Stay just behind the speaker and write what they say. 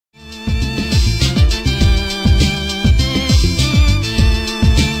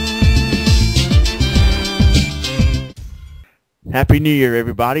Happy New Year,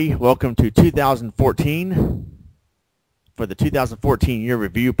 everybody. Welcome to 2014 for the 2014 Year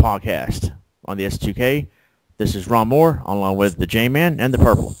Review Podcast on the ST2K. This is Ron Moore, along with the Jman and the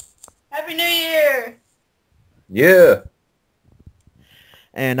Purple. Happy New Year! Yeah.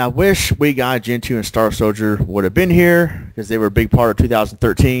 And I wish We Got Gen2 and Star Soldier would have been here because they were a big part of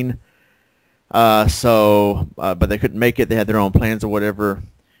 2013. But they couldn't make it. They had their own plans or whatever.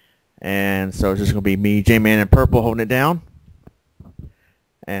 And so it's just going to be me, Jman, and Purple holding it down.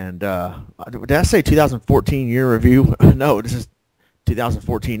 And did I say 2014 year review? No, this is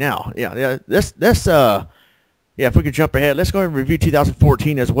 2014 now. Yeah. If we could jump ahead, let's go ahead and review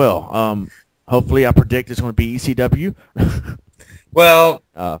 2014 as well. Hopefully, I predict it's going to be ECW. Well,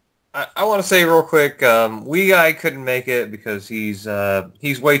 I want to say real quick, We Guy couldn't make it because he's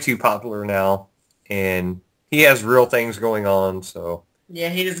way too popular now, and he has real things going on. So yeah,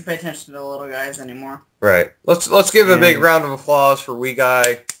 he doesn't pay attention to the little guys anymore. Right. Let's give a big round of applause for We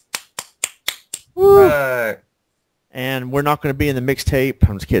Guy. Woo. Right. And we're not going to be in the mixtape.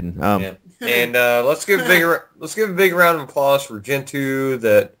 I'm just kidding. Yeah. And let's give a big round of applause for Gen2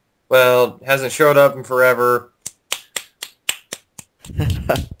 that hasn't showed up in forever.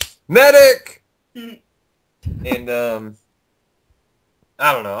 Medic. And I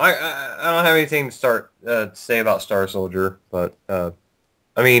don't know. I don't have anything to say about Star Soldier, but Ted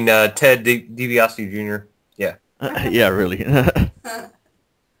DiBiase Jr. Yeah. Yeah, really.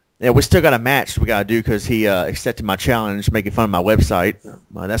 Yeah, we still got a match we got to do because he accepted my challenge, making fun of my website.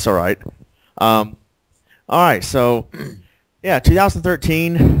 That's all right. All right, so, yeah,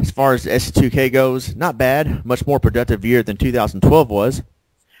 2013, as far as ST2K goes, not bad. Much more productive year than 2012 was.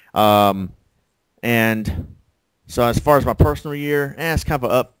 And so as far as my personal year, it's kind of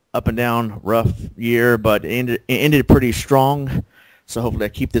a up and down, rough year, but it ended pretty strong. So hopefully I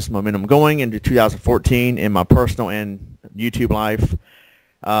keep this momentum going into 2014 in my personal and YouTube life.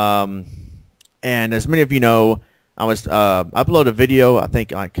 And as many of you know, I uploaded a video, I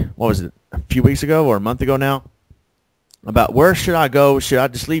think a few weeks ago or a month ago now, about where should I go? Should I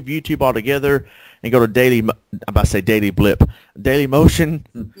just leave YouTube altogether and go to Daily Motion,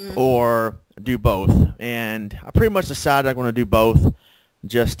 or do both? And I pretty much decided I'm going to do both.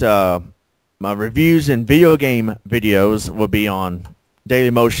 Just my reviews and video game videos will be on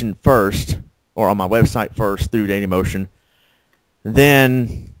Daily Motion first, or on my website first through Daily Motion,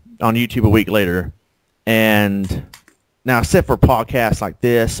 then on YouTube a week later. And now, except for podcasts like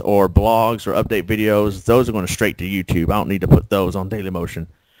this or blogs or update videos, those are going straight to YouTube. I don't need to put those on Daily Motion.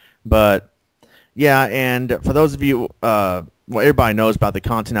 But yeah, and for those of you, everybody knows about the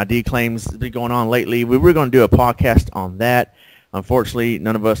content ID claims that's been going on lately. We were going to do a podcast on that. Unfortunately,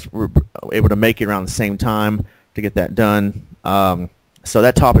 none of us were able to make it around the same time to get that done. So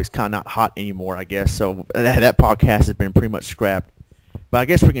that topic's kind of not hot anymore, I guess. So that podcast has been pretty much scrapped. But I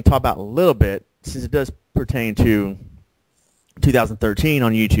guess we can talk about a little bit, since it does pertain to 2013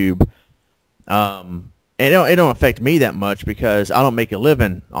 on YouTube. And it don't affect me that much because I don't make a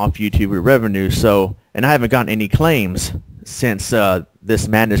living off YouTube with revenue. So, and I haven't gotten any claims since this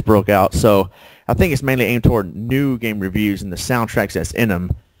madness broke out. So I think it's mainly aimed toward new game reviews and the soundtracks that's in them.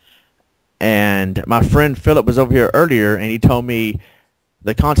 And my friend Philip was over here earlier, and he told me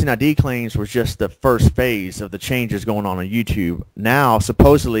the content ID claims was just the first phase of the changes going on YouTube. Now,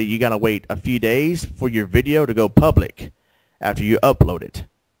 supposedly, you got to wait a few days for your video to go public after you upload it,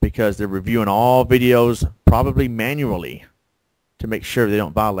 because they're reviewing all videos probably manually to make sure they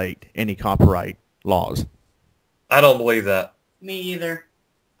don't violate any copyright laws. I don't believe that. Me either.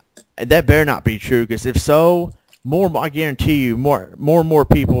 And that better not be true, because if so, I guarantee you, more and more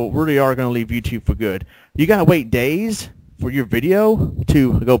people really are going to leave YouTube for good. You got to wait days for your video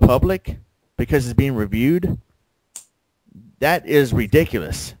to go public because it's being reviewed. That is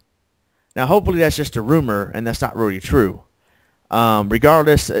ridiculous. Now, hopefully that's just a rumor and that's not really true.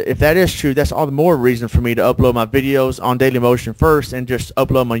 Regardless, if that is true, that's all the more reason for me to upload my videos on Dailymotion first and just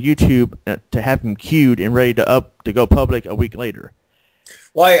upload them on YouTube to have them queued and ready to go public a week later.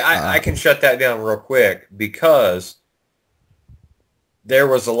 Well, I can shut that down real quick, because there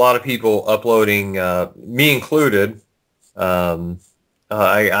was a lot of people uploading, me included.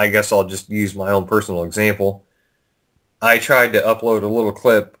 I guess I'll just use my own personal example. I tried to upload a little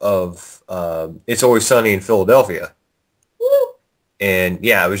clip of It's Always Sunny in Philadelphia. Woo! And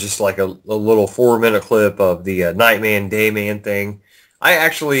yeah, it was just like a little 4-minute clip of the Nightman, Dayman thing. I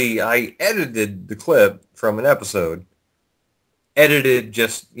edited the clip from an episode. Edited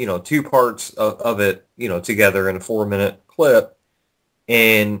just, 2 parts of it, together in a 4-minute clip.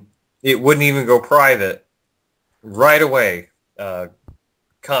 And it wouldn't even go private right away.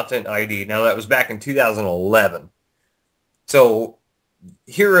 Content ID. Now, that was back in 2011. So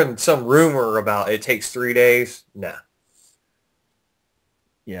hearing some rumor about it takes 3 days, nah.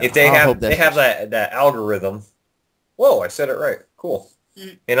 Yeah, If they I have hope that's that algorithm, whoa, I said it right. Cool.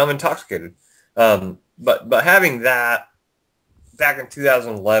 And I'm intoxicated. But having that back in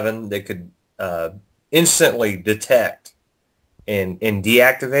 2011, they could instantly detect and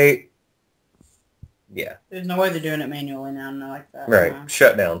deactivate. Yeah. There's no way they're doing it manually now, not like that. Right. No.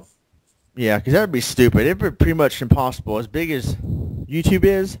 Shut down. Yeah, because that would be stupid. It'd be pretty much impossible. As big as YouTube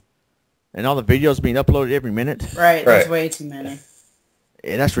is, and all the videos being uploaded every minute. Right, Right. there's way too many.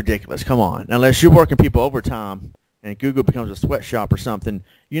 Yeah, that's ridiculous. Come on. Unless you're working people overtime and Google becomes a sweatshop or something,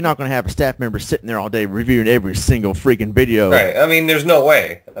 you're not going to have a staff member sitting there all day reviewing every single freaking video. Right. I mean, there's no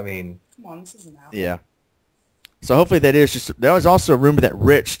way. I mean, Come on, this isn't Apple. Yeah. So hopefully that is just, there was also a rumor that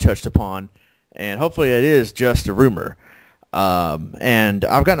Rich touched upon, and hopefully it is just a rumor. And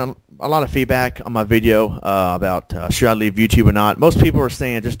I've gotten a lot of feedback on my video about should I leave YouTube or not. Most people are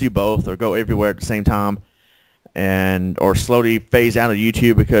saying just do both or go everywhere at the same time, and or slowly phase out of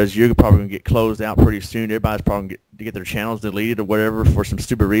YouTube because you're probably going to get closed out pretty soon. Everybody's probably going to get their channels deleted or whatever for some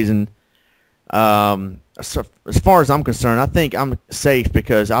stupid reason. So as far as I'm concerned, I think I'm safe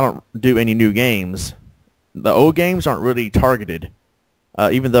because I don't do any new games. The old games aren't really targeted,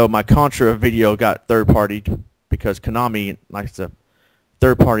 even though my Contra video got third-partied because Konami likes to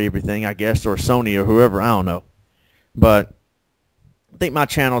third-party everything, I guess, or Sony or whoever, I don't know. But I think my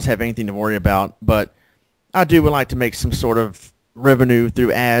channels have anything to worry about, but I do would like to make some sort of revenue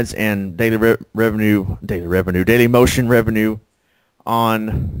through ads and daily motion revenue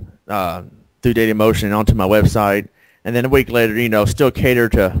on through Daily Motion and onto my website. And then a week later, you know, still cater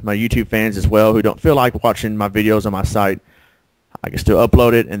to my YouTube fans as well who don't feel like watching my videos on my site. I can still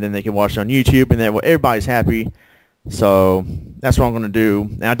upload it, and then they can watch it on YouTube, and then everybody's happy. So that's what I'm going to do.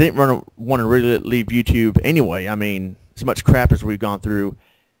 And I didn't want to really leave YouTube anyway. I mean, as much crap as we've gone through,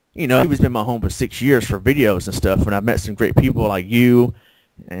 you know, YouTube's been my home for 6 years for videos and stuff, and I've met some great people like you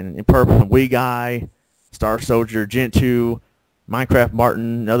and Purple and Wee Guy, Star Soldier, Gent2, Minecraft Martin,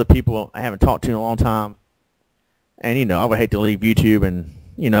 and other people I haven't talked to in a long time. And, you know, I would hate to leave YouTube and,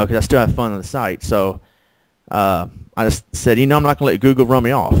 you know, because I still have fun on the site. So I just said, you know, I'm not going to let Google run me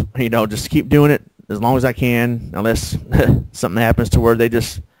off. You know, just keep doing it as long as I can, unless something happens to where they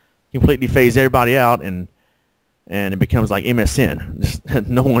just completely phase everybody out and it becomes like MSN. Just,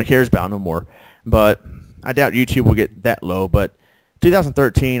 no one cares about it no more. But I doubt YouTube will get that low. But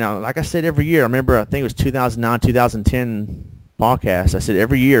 2013, like I said, every year, I remember, I think it was 2009, 2010 podcast. I said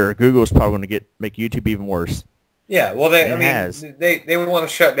every year Google's probably going to make YouTube even worse. yeah. Well, they want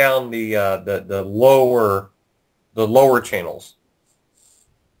to shut down the lower channels.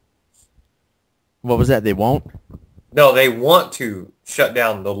 What was that? They won't? No, they want to shut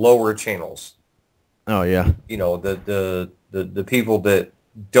down the lower channels. Oh yeah. You know, the people that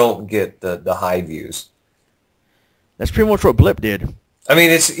don't get the high views. That's pretty much what Blip did. I mean,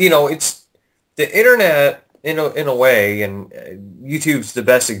 it's, you know, it's the internet in a way, and YouTube's the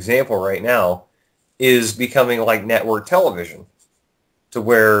best example right now, is becoming like network television, to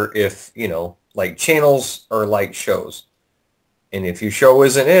where if, you know, like channels are like shows, and if your show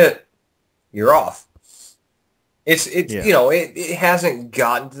isn't it, you're off. It's Yeah. You know, it hasn't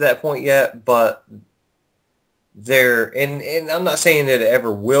gotten to that point yet, but and I'm not saying that it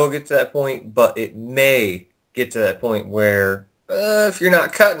ever will get to that point, but it may get to that point where if you're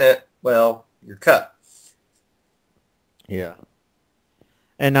not cutting it, well, you're cut. Yeah.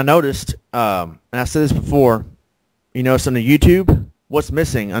 And I noticed, and I said this before, you notice on the YouTube, what's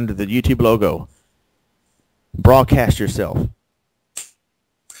missing under the YouTube logo? Broadcast yourself.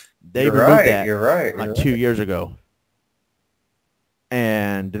 They removed that You're right. like 2 years ago.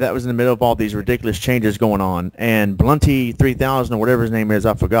 And that was in the middle of all these ridiculous changes going on. And Blunty 3000 or whatever his name is,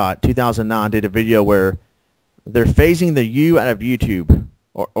 I forgot, 2009 did a video where they're phasing the U out of YouTube.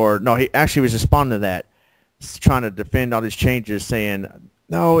 Or no, he actually was responding to that, trying to defend all these changes, saying,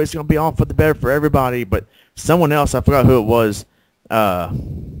 no, it's going to be all for the better for everybody. But someone else, I forgot who it was,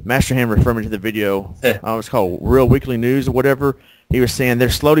 Master Hand referred me to the video. It was called Real Weekly News or whatever. He was saying they're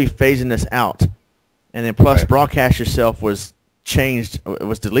slowly phasing this out. And then plus Broadcast Yourself was changed, it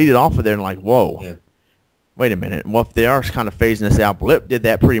was deleted off of there, and like, whoa, Yeah. wait a minute. Well, if they are kind of phasing this out, Blip did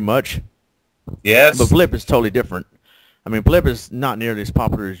that pretty much. Yes. But Blip is totally different. I mean, Blip is not nearly as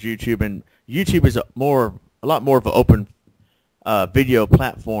popular as YouTube, and YouTube is a lot more of an open video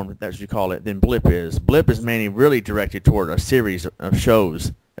platform, as you call it, than Blip is. Blip is mainly really directed toward a series of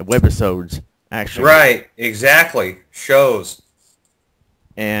shows, webisodes, actually. Right, exactly. Shows.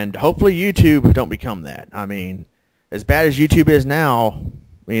 And hopefully YouTube don't become that. I mean, as bad as YouTube is now,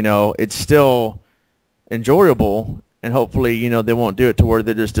 you know, it's still enjoyable and hopefully, you know, they won't do it to where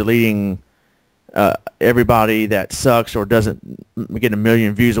they're just deleting everybody that sucks or doesn't get a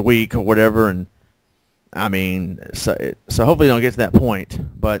million views a week or whatever. And I mean, so hopefully they don't get to that point.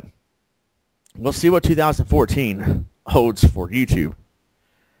 But we'll see what 2014 holds for YouTube.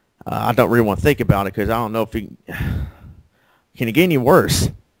 I don't really want to think about it because I don't know if can it get any worse.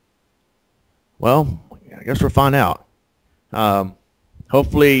 Well, I guess we'll find out.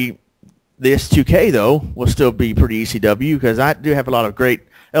 Hopefully, the ST2K, though, will still be pretty ECW because I do have a lot of great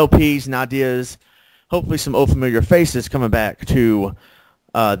LPs and ideas. Hopefully, some old familiar faces coming back to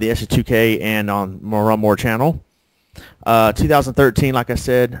the ST2K and on More channel. 2013, like I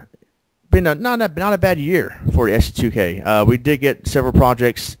said, been not a bad year for the ST2K. We did get several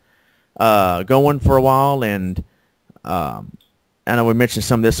projects going for a while, and I know we mentioned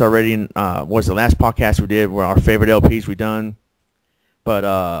some of this already in was the last podcast we did were our favorite LPs we done. But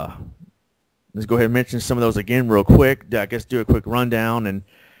let's go ahead and mention some of those again real quick. I guess do a quick rundown and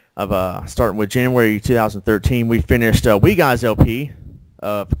of starting with January 2013. We finished We Guys LP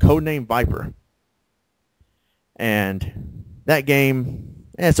of Codename Viper, and that game,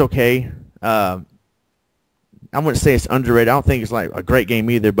 it's okay. I wouldn't say it's underrated. I don't think it's like a great game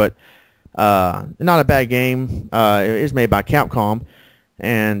either, but not a bad game. It is made by Capcom,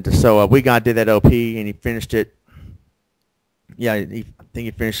 and so We Guy did that LP, and he finished it. Yeah, I think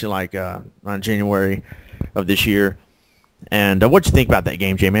he finished it like around January of this year. And what'd you think about that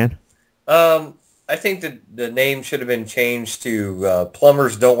game, Jman? I think that the name should have been changed to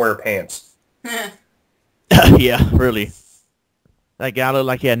Plumbers Don't Wear Pants. Yeah, really. That guy looked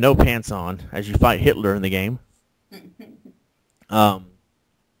like he had no pants on as you fight Hitler in the game. Nothing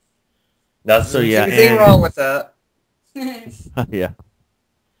wrong with that. Yeah.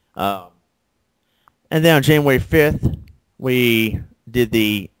 And then on January 5th, we did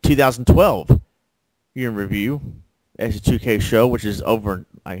the 2012 year in review ST2K show, which is over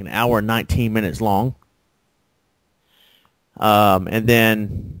like an hour and 19 minutes long. And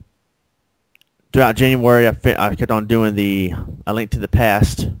then throughout January, I kept on doing the A Link to the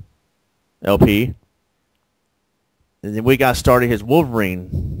Past LP. And then We Got started his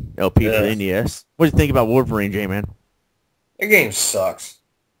Wolverine LP for the NES. What do you think about Wolverine, J-Man? That game sucks.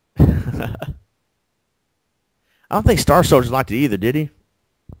 I don't think Star Soldier liked it either, did he?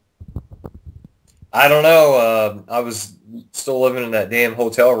 I don't know. I was still living in that damn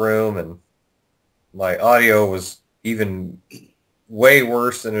hotel room, and my audio was even way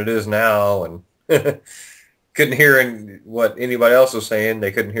worse than it is now, and couldn't hear what anybody else was saying.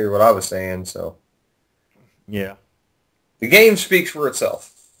 They couldn't hear what I was saying, so. Yeah. The game speaks for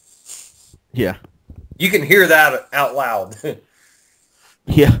itself. Yeah. You can hear that out loud.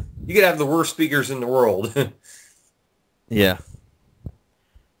 Yeah. You could have the worst speakers in the world. Yeah.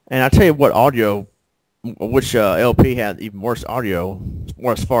 And I tell you what, which LP had even worse audio,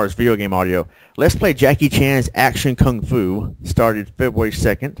 or as far as video game audio. Let's Play Jackie Chan's Action Kung Fu started February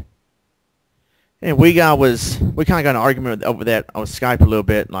 2nd. And we kind of got an argument over that on Skype a little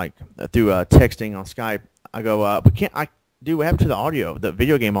bit, like through texting on Skype. I go, what happened to the audio, the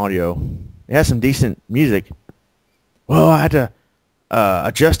video game audio? It has some decent music. Well, I had to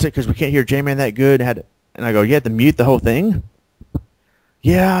adjust it because we can't hear J-Man that good. And I go, you had to mute the whole thing?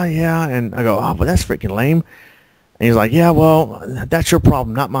 Yeah. And I go, oh, but that's freaking lame. And he's like, yeah, well, that's your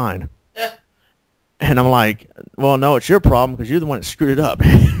problem, not mine. And I'm like, well, no, it's your problem because you're the one that screwed it up.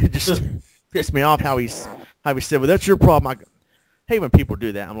 It just pissed me off how he said, well, that's your problem. I hate when people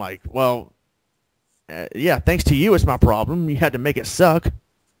do that. I'm like, well, yeah, thanks to you, it's my problem. You had to make it suck.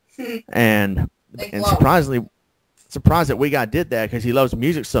 and surprised that We Guy did that because he loves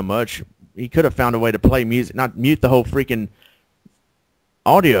music so much. He could have found a way to play music, not mute the whole freaking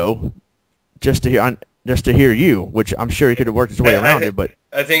audio, just to hear you, which I'm sure he could have worked his way around it. But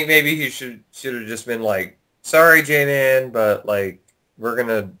I think maybe he should have just been like, "Sorry, J-Man, but like we're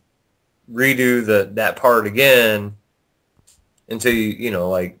gonna redo that part again until you know,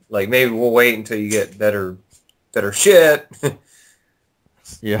 like maybe we'll wait until you get better shit."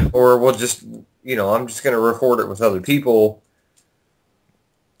 Yeah. Or we'll just, I'm just gonna record it with other people.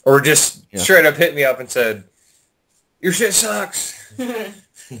 Or just straight up hit me up and said, your shit sucks.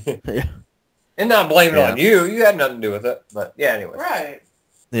 Yeah. And not blame it on you. You had nothing to do with it. But, yeah, anyway. Right.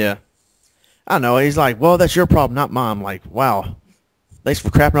 Yeah. I know. He's like, well, that's your problem, not mine. I'm like, wow. Thanks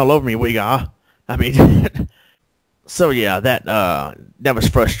for crapping all over me, We Guy. I mean, so, yeah, that was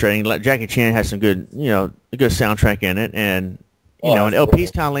frustrating. Like, Jackie Chan has some good, a good soundtrack in it. And, an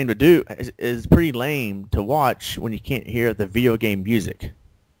LP's kind of lame to do. Is pretty lame to watch when you can't hear the video game music.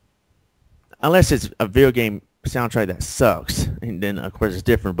 Unless it's a video game soundtrack that sucks, and then of course it's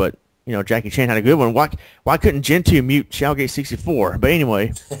different. But Jackie Chan had a good one. Why couldn't Gen 2 mute Shoutgate 64? But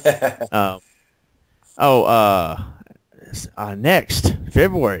anyway, next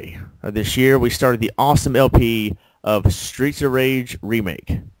February of this year, we started the awesome LP of Streets of Rage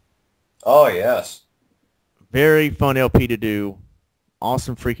Remake. Oh, yes. Very fun LP to do.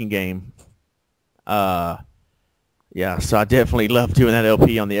 Awesome freaking game. Yeah, so I definitely love doing that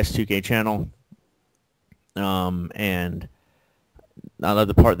LP on the S2K channel. And I love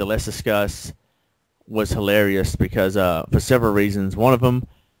the part that Let's Discuss was hilarious because for several reasons. One of them,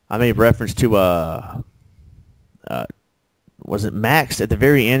 I made reference to was it Max at the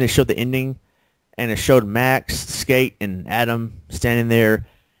very end? It showed the ending, and it showed Max, Skate, and Adam standing there.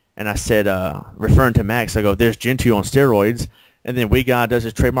 And I said, referring to Max, I go, "There's Gen 2 on steroids." And then We God does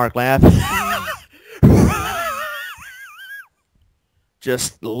his trademark laugh.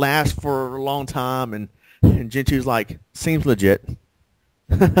 Just laughs for a long time, and Gen 2's like, "Seems legit."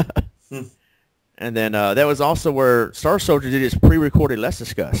 And then that was also where Star Soldier did his pre-recorded Let's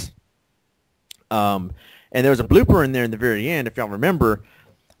Discuss. And there was a blooper in there in the very end, if y'all remember,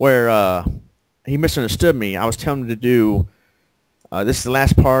 where he misunderstood me. I was telling him to do, this is the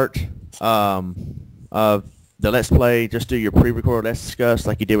last part of the Let's Play. Just do your pre-recorded Let's Discuss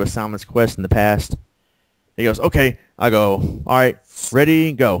like you did with Simon's Quest in the past. He goes, "Okay." I go, "All right,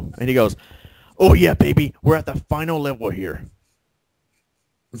 ready, go." And he goes, "Oh, yeah, baby, we're at the final level here."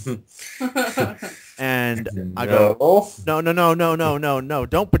 And I go, no.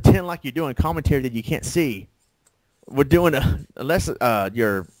 Don't pretend like you're doing commentary that you can't see. We're doing let's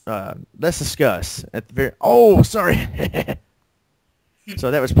discuss at the very. Oh, sorry. So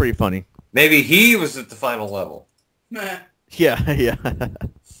that was pretty funny. Maybe he was at the final level. Yeah.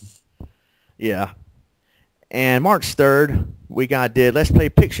 Yeah. And March 3rd, we did Let's Play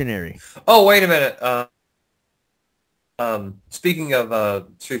Pictionary. Oh, wait a minute. Speaking of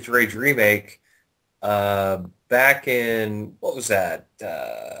Streets of Rage Remake, back in, what was that?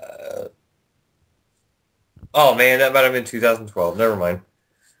 Oh, man, that might have been 2012. Never mind.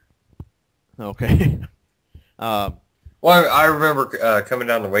 Okay. Well, I remember coming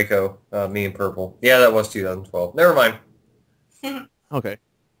down to Waco, me and Purple. Yeah, that was 2012. Never mind. Okay.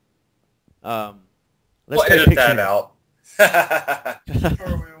 We'll edit that out.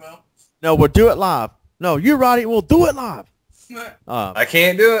 Or we will. No, we'll do it live. No, you're right. We'll do it live. I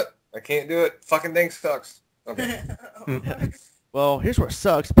can't do it. Fucking thing sucks. Okay. Well, here's what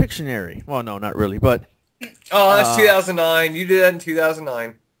sucks. Pictionary. Well, no, not really, but... Oh, that's 2009. You did that in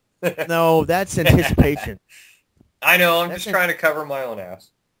 2009. No, that's anticipation. I know. I'm just trying to cover my own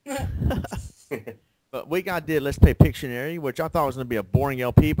ass. But we did Let's Play Pictionary, which I thought was going to be a boring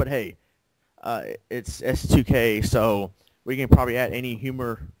LP, but hey, it's S2K, so we can probably add any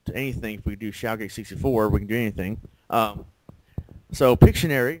humor to anything. If we do Shoutgate 64, we can do anything. So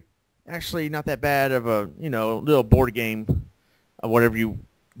Pictionary, actually not that bad of a, little board game, whatever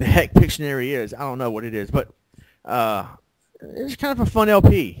the heck Pictionary is. I don't know what it is, but it's kind of a fun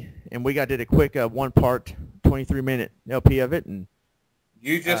LP. And we did a quick one-part, 23-minute LP of it, and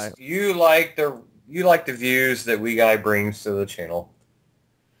you like the views that We Guy brings to the channel.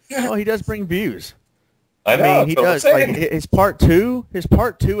 Well, he does bring views. I mean, he does. Like his part two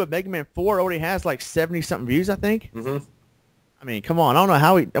of Mega Man 4 already has like 70-something views, I think. Mm-hmm. I mean, come on. I don't know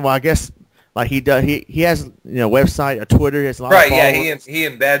how he. Well, I guess like he does. He has website, a Twitter. He has a lot of followers. He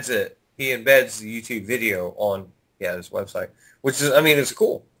embeds it. He embeds the YouTube video on his website, which is, I mean, it's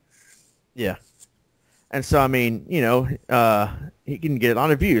cool. Yeah. And so I mean, he can get a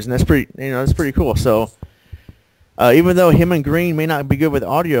lot of views, and that's pretty cool. So. Even though him and Green may not be good with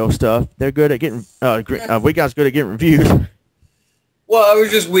audio stuff, they're good at getting. We Guy's good at getting reviews. Well, it was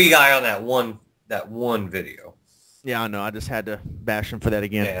just We Guy on that one video. Yeah, I know. I just had to bash him for that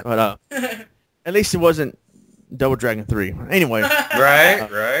again. Yeah. But at least it wasn't Double Dragon 3. Anyway.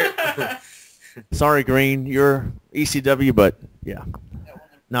 Right. Sorry, Green. You're ECW, but yeah,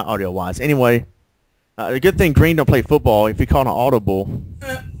 not audio wise. Anyway, the good thing Green don't play football. If you call an audible,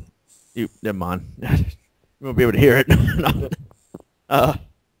 never mind. You won't be able to hear it. Yeah,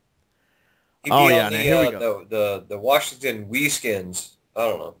 now here we go. The Washington Wii Skins. I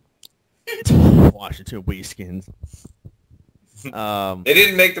don't know. Washington Wii Skins. They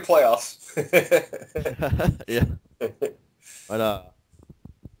didn't make the playoffs. Yeah. But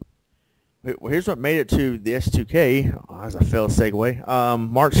here's what made it to the S2K as a failed segue.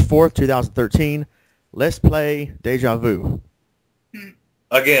 March 4th, 2013. Let's Play Deja Vu.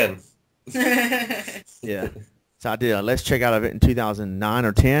 Again. Yeah. So I did a Let's Check Out of it in 2009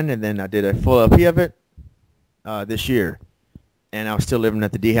 or 10, and then I did a full LP of it this year. And I was still living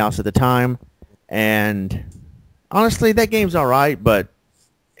at the D house at the time. And honestly, that game's all right, but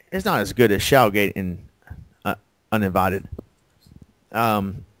it's not as good as Shadowgate and Uninvited.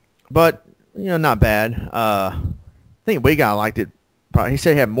 But not bad. I think we guy liked it. Probably, he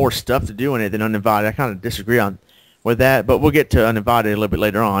said he had more stuff to do in it than Uninvited. I kind of disagree with that, but we'll get to Uninvited a little bit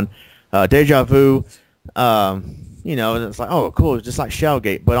later on. Deja Vu, it's like, oh, cool, it's just like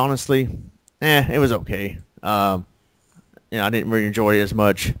Shadowgate, but honestly, it was okay. I didn't really enjoy it as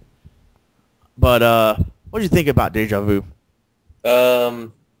much. But what did you think about Deja Vu?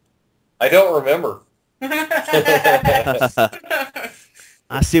 I don't remember.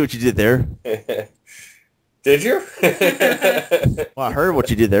 I see what you did there. Did you? Well, I heard what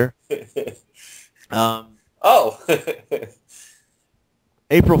you did there. Oh.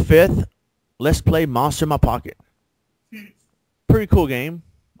 April 5th, let's play Monster in My Pocket. Pretty cool game.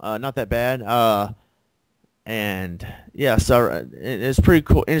 Not that bad. And yeah, so it's pretty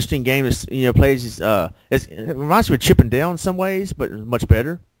cool, interesting game. It's, plays. It reminds me of Chip and Dale in some ways, but much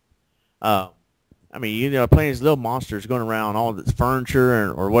better. Playing these little monsters going around all this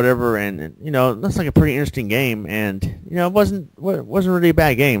furniture or whatever, and it looks like a pretty interesting game. And it wasn't really a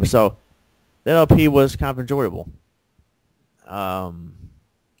bad game. So that LP was kind of enjoyable.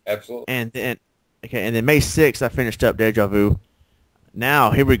 Absolutely. And then May 6th, I finished up Deja Vu.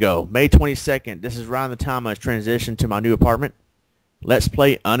 Now, here we go. May 22nd. This is around the time I transitioned to my new apartment. Let's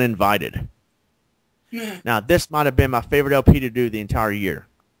play Uninvited. Now, this might have been my favorite LP to do the entire year.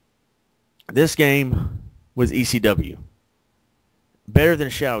 This game was ECW. Better than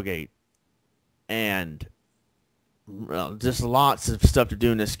Shadowgate. And just lots of stuff to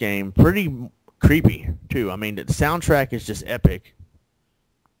do in this game. Pretty creepy, too. The soundtrack is just epic.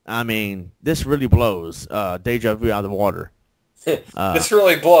 This really blows Deja Vu out of the water. This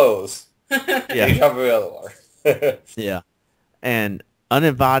really blows. Yeah. Deja Vu out of the water. Yeah. And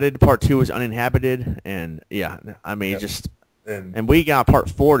Uninvited, part 2 was Uninhabited. And, yeah, just... And we got part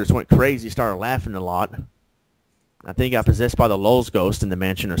 4 just went crazy, started laughing a lot. I think I got possessed by the Lulz ghost in the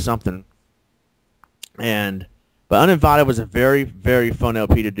mansion or something. But Uninvited was a very, very fun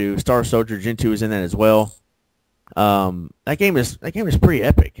LP to do. Star Soldier Gen 2 is in that as well. That game is pretty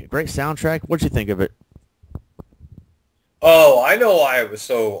epic. Great soundtrack. What'd you think of it? Oh, I know why it was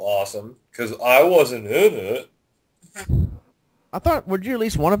so awesome. Because I wasn't in it. I thought, were you at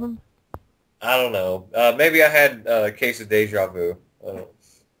least one of them? I don't know. Maybe I had a case of deja vu.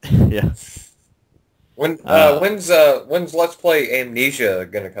 Yeah. When's Let's Play Amnesia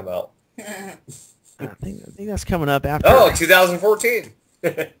gonna come out? I think that's coming up after. Oh, 2014.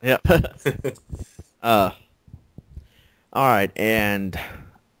 Yep. All right, and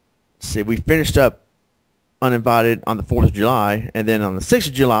let's see, we finished up Uninvited on the 4th of July, and then on the 6th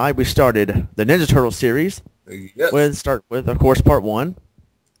of July we started the Ninja Turtle series. Yes. Start with, of course, part 1.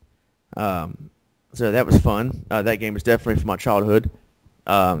 So that was fun. That game was definitely from my childhood.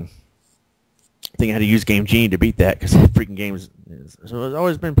 I think I had to use Game Genie to beat that because that freaking game so it's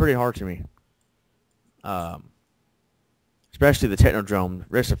always been pretty hard to me. Especially the Technodrome.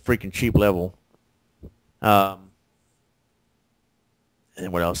 It's a freaking cheap level. And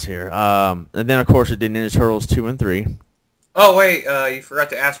what else here? And then, of course, it did Ninja Turtles 2 and 3. Oh, wait. You forgot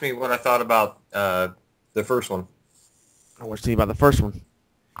to ask me what I thought about the first one. What you think about the first one?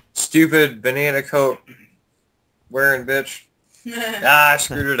 Stupid banana coat wearing bitch. I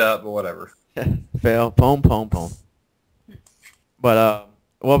screwed it up, but whatever. Fail. Pom. But,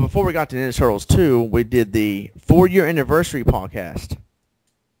 well, before we got to Ninja Turtles 2, we did the 4-year anniversary podcast.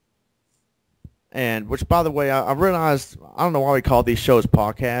 And, which, by the way, I realized, I don't know why we call these shows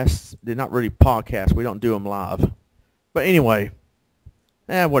podcasts. They're not really podcasts. We don't do them live. But anyway,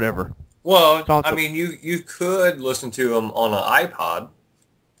 whatever. Well, you could listen to them on an iPod.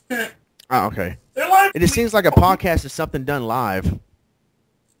 Oh, okay. It just seems like a podcast is something done live.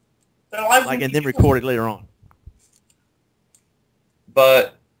 And then recorded later on.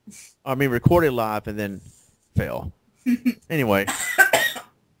 But recorded live and then fail. Anyway.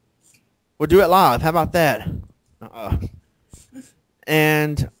 We'll do it live. How about that? But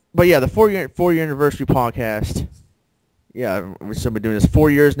yeah, the 4-year anniversary podcast. Yeah, we've still been doing this 4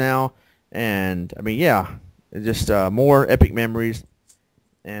 years now. And, it's just more epic memories.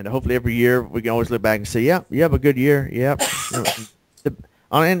 And hopefully every year we can always look back and say, yeah, you have a good year. Yep.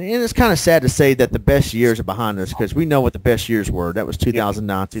 And it's kind of sad to say that the best years are behind us because we know what the best years were. That was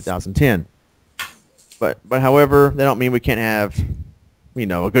 2009, 2010. But however, that don't mean we can't have,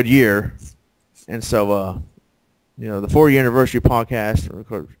 a good year. And so, the 4-year anniversary podcast, we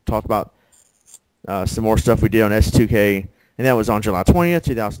talked about some more stuff we did on ST2K. And that was on July 20th,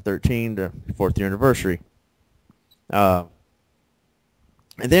 2013, the 4th year anniversary. And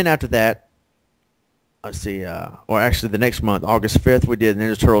then after that, let's see, or actually the next month, August 5th, we did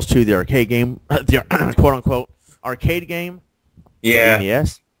Ninja Turtles 2, the arcade game, the quote-unquote arcade game for Yeah.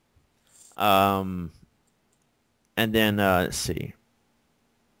 NES. And then, let's see.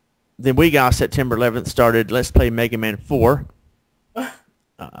 Then we got September 11th started Let's Play Mega Man 4.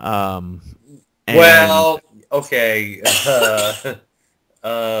 And Well, okay.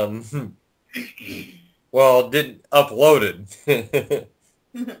 Well, didn't upload it.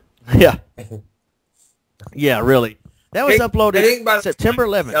 yeah. Yeah, really. That was I uploaded think by the September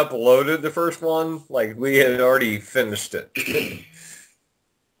time 11th. we uploaded the first one, like we had already finished it.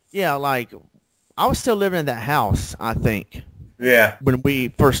 Yeah, like I was still living in that house, I think, Yeah. when we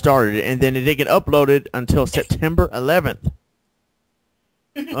first started it, and then it didn't get uploaded until September 11th.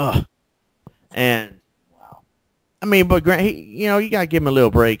 Ugh. And I mean, but Grant, you gotta give him a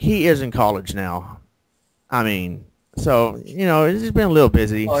little break. He is in college now. I mean, so it's just been a little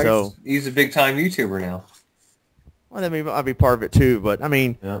busy. Oh, so he's a big time YouTuber now. well, I mean, I'll be part of it too. But I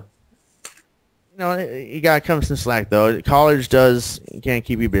mean, Yeah. you gotta come some slack though. College can't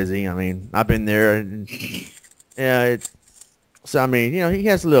keep you busy. I mean, I've been there, and yeah. So I mean, he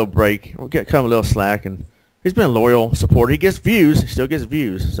has a little break. We'll come a little slack, and he's been a loyal supporter. He gets views. He still gets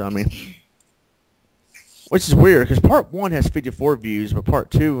views. So I mean, which is weird because part 1 has 54 views, but part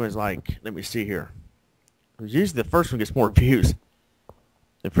 2 is like, let me see here. Usually the first one gets more views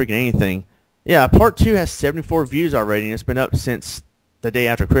than freaking anything. Yeah, part 2 has 74 views already, and it's been up since the day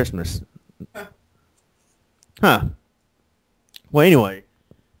after Christmas. Huh. Well, anyway,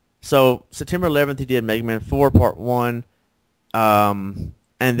 so September 11th he did Mega Man 4 Part 1, and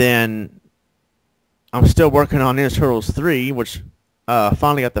then I'm still working on Ninja Turtles 3, which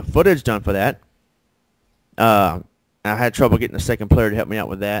finally got the footage done for that. I had trouble getting a second player to help me out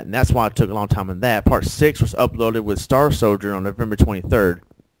with that, and that's why it took a long time on that. Part 6 was uploaded with Star Soldier on November 23rd.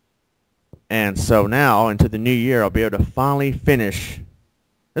 And so now, into the new year, I'll be able to finally finish.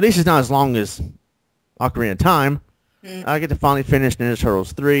 At least it's not as long as Ocarina of Time. I get to finally finish Ninja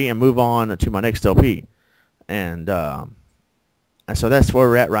Turtles 3 and move on to my next LP. And so that's where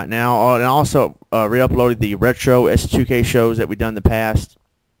we're at right now. Oh, and I also re-uploaded the retro ST2K shows that we've done in the past.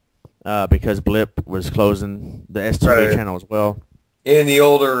 Because Blip was closing the ST2K channel as well. In the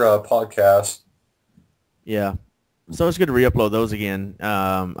older podcast. Yeah. So it's good to re-upload those again.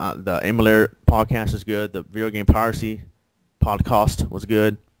 The Emulator podcast is good. The Video Game Piracy podcast was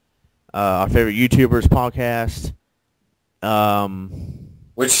good. Our favorite YouTubers podcast.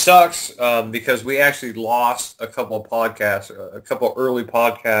 Which sucks because we actually lost a couple of podcasts, a couple of early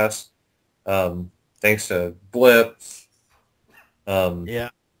podcasts, thanks to Blip. Yeah.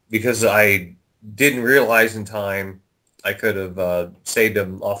 Because I didn't realize in time I could have saved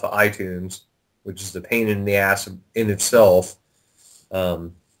them off of iTunes, which is the pain in the ass in itself.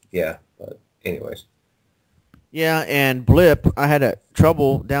 Yeah, but anyways. Yeah, and Blip, I had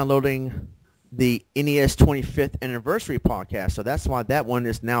trouble downloading the NES 25th Anniversary podcast, so that's why that one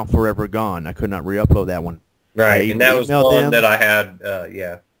is now forever gone. I could not re-upload that one. Right, and that was one that I had,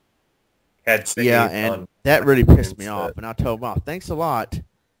 had saved. Yeah, and that really pissed me off, and I told them, oh, thanks a lot.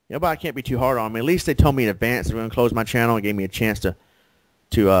 But I can't be too hard on me. At least they told me in advance they were going to close my channel and gave me a chance to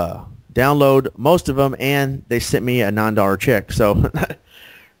download most of them, and they sent me a $9 check. So,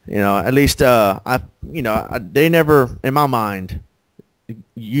 at least they never, in my mind,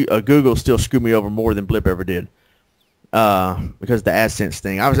 Google still screwed me over more than Blip ever did because of the AdSense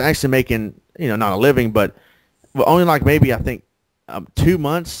thing. I was actually making, not a living, but only like maybe I think 2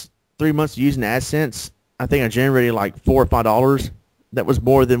 months, 3 months using AdSense. I think I generated like $4 or $5. That was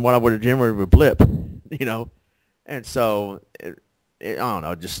more than what I would have generated with Blip, and so I don't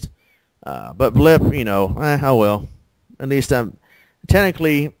know, just but Blip, oh well. At least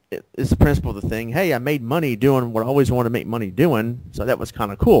technically it's the principle of the thing. Hey, I made money doing what I always wanted to make money doing, so that was kind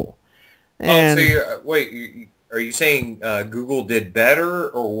of cool. And wait, are you saying Google did better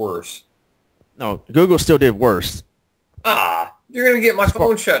or worse? No, Google still did worse. You're gonna get my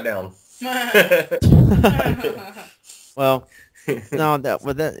phone shut down. Well. No, the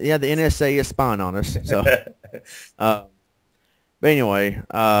NSA is spying on us. So, but anyway,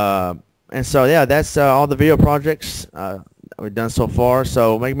 and so yeah, that's all the video projects we've done so far.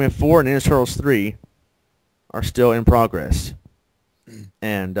 So, Mega Man 4 and Ninja Turtles 3 are still in progress,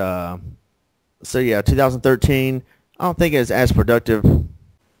 and so yeah, 2013. I don't think it's as productive,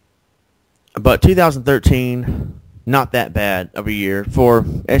 but 2013 not that bad of a year for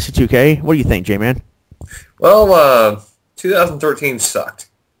ST2K. What do you think, Jman? Well, 2013 sucked.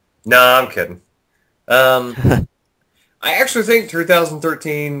 Nah, I'm kidding. I actually think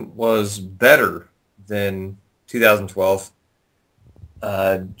 2013 was better than 2012.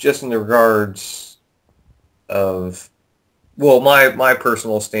 Just in the regards, of, well, my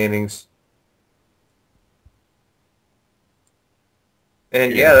personal standings.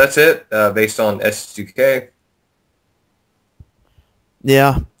 And yeah, that's it, based on ST2K.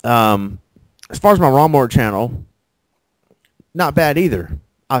 Yeah. As far as my Lawnmower channel, not bad either.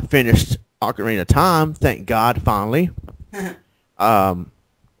 I finished Ocarina of Time, thank God, finally. I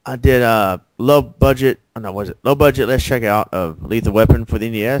did low budget, let's check out of Lethal Weapon for the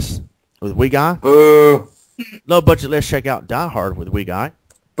NES with Wii Guy. Boo. Low budget, let's check out Die Hard with Wii Guy.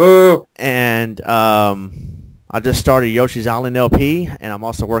 Boo. And I just started Yoshi's Island LP, and I'm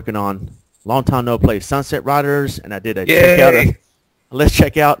also working on long time no play Sunset Riders, and I did a let's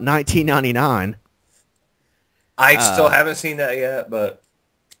check out 1999. I still haven't seen that yet, but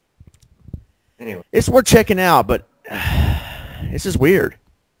anyway, it's worth checking out. But it's just weird.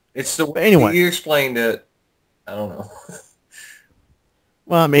 It's the way anyway, you explained it. I don't know.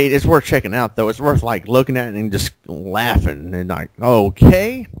 Well, I mean, it's worth checking out, though. It's worth like looking at it and just laughing and like,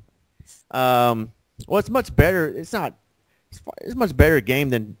 okay. Well, it's much better. It's not. It's a much better game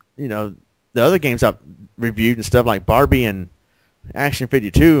than the other games I've reviewed and stuff like Barbie and Action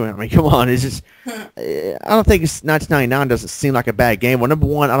 52. I mean, come on. It's just. I don't think it's 1999 doesn't seem like a bad game. Well, number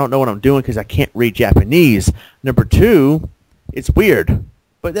one, I don't know what I'm doing because I can't read Japanese. Number two, it's weird,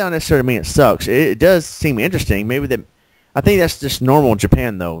 but that don't necessarily mean it sucks. It does seem interesting. Maybe that. I think that's just normal in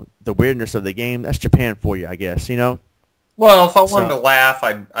Japan, though. The weirdness of the game, that's Japan for you, I guess, Well, if I wanted to laugh,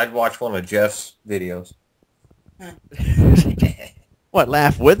 I'd watch one of Jeff's videos. What,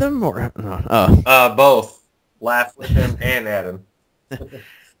 laugh with him? Or both. Laugh with him and at him.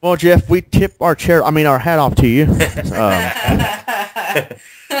 Well, Jeff, we tip our hat off to you.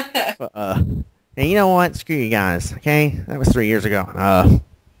 And you know what? Screw you guys, okay? That was 3 years ago.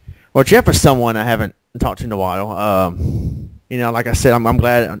 Well, Jeff is someone I haven't talked to in a while. Like I said, I'm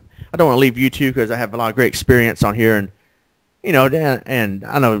glad. I don't want to leave you two because I have a lot of great experience on here, and and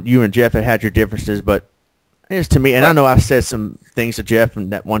I know you and Jeff have had your differences, but it's to me, and I know I said some things to Jeff,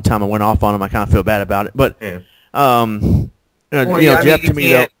 and that one time I went off on him, I kind of feel bad about it, but yeah. Jeff, to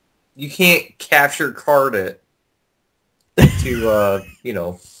me, though, you can't capture card it to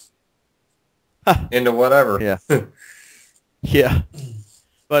into whatever. Yeah, yeah,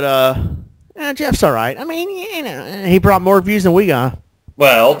 but Jeff's all right. I mean, he brought more views than we got.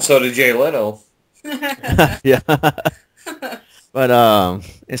 Well, so did Jay Leno. Yeah. But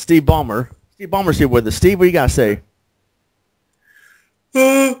and Steve Ballmer's here with us. Steve, what you got to say?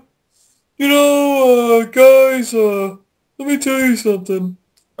 Guys, let me tell you something.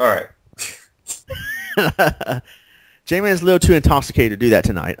 All right. Jman's a little too intoxicated to do that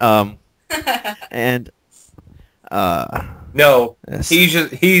tonight. And no,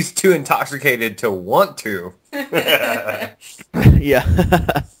 he's too intoxicated to want to.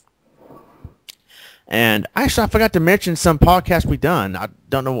 Yeah. And actually, I forgot to mention some podcasts we done. I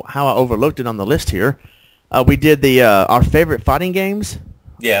don't know how I overlooked it on the list here. We did the our favorite fighting games.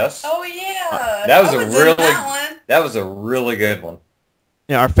 Yes. Oh yeah. That was a really good one.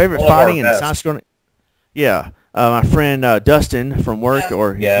 Yeah, our favorite fighting and side-scrolling. Yeah, my friend Dustin from work,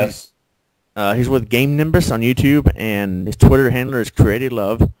 he's with Game Nimbus on YouTube, and his Twitter handler is Creative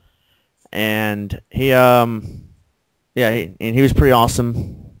Love, and he was pretty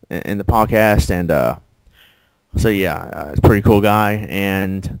awesome in the podcast, and it's a pretty cool guy.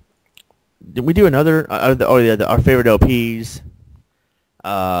 And did we do another? Our favorite LPs.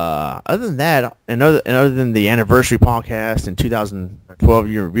 Other than that, and other than the anniversary podcast and 2012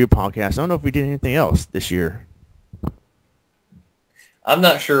 year review podcast, I don't know if we did anything else this year. I'm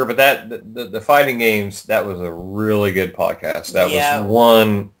not sure, but the fighting games, that was a really good podcast. That was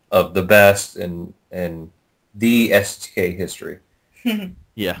one of the best in the ST2K history.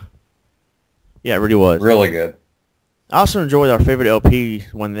 Yeah, it really was. Really good. I also enjoyed our favorite LP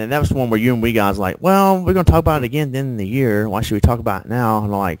one. And that was the one where you and we guys like, well, we're going to talk about it again then in the year. Why should we talk about it now? And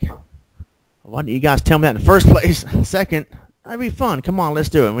I'm like, why didn't you guys tell me that in the first place? Second, that'd be fun. Come on, let's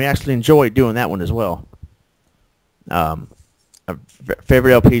do it. And we actually enjoyed doing that one as well.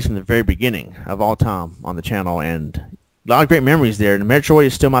 Favorite LPs from the very beginning of all time on the channel, and a lot of great memories there. And the Metroid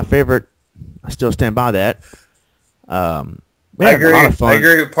is still my favorite. I still stand by that. I agree. I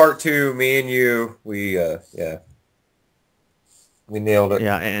agree with part 2. Me and you, we nailed it.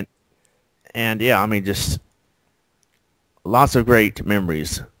 Yeah, and I mean, just lots of great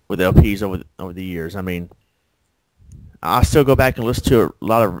memories with LPs over the years. I mean, I still go back and listen to a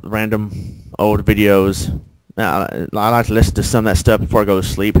lot of random old videos. I like to listen to some of that stuff before I go to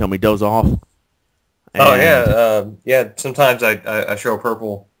sleep, help me doze off. And sometimes I show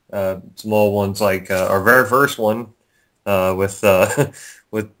Purple some old ones, like our very first one with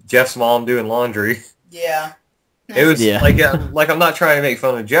Jeff's mom doing laundry. Yeah. It was Yeah. like I'm not trying to make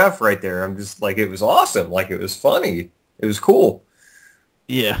fun of Jeff right there. I'm just like, it was awesome. Like, it was funny. It was cool.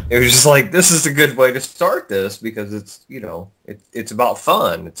 Yeah. It was just like, this is a good way to start this because it's, it's about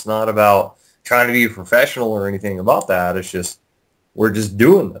fun. It's not about trying to be a professional or anything about that. It's just, we're just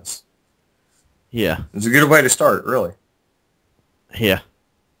doing this. Yeah. It's a good way to start, really. Yeah.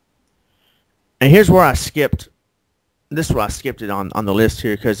 And here's where I skipped. This is why I skipped it on the list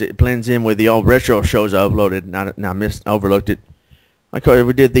here because it blends in with the old retro shows I uploaded. And I overlooked it. Like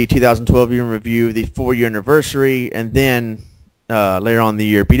we did the 2012 year in review, the 4-year anniversary, and then later on in the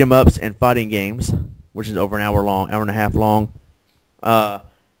year, beat 'em ups and fighting games, which is over an hour and a half long. And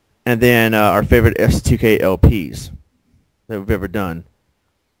then our favorite ST2K LPs that we've ever done.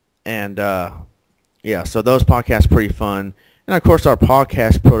 And yeah, so those podcasts are pretty fun. And of course, our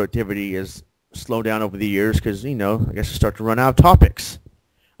podcast productivity is slowed down over the years because, I guess we start to run out of topics.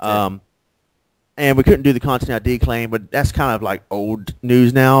 And we couldn't do the content ID claim, but that's kind of like old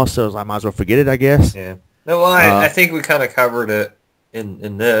news now, so I might as well forget it, I guess. Yeah. No, well, I think we kind of covered it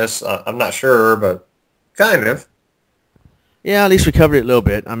in this. I'm not sure, but kind of. Yeah, at least we covered it a little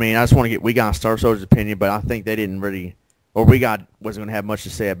bit. I mean, I just want to get We Got Star Soldier's opinion, but I think they didn't really, or We Got wasn't going to have much to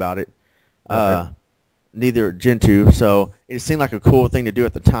say about it. Okay. Neither Gentoo, so it seemed like a cool thing to do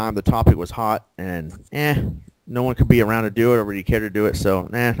at the time. The topic was hot, and no one could be around to do it or really care to do it, so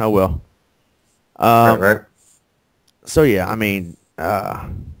oh well. Right. So yeah, I mean,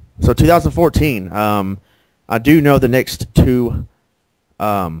 so 2014. I do know the next two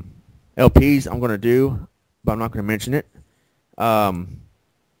LPs I'm going to do, but I'm not going to mention it. And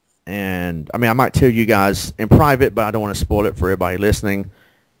I mean, I might tell you guys in private, but I don't want to spoil it for everybody listening.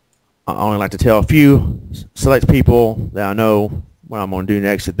 I only like to tell a few select people that I know what I'm going to do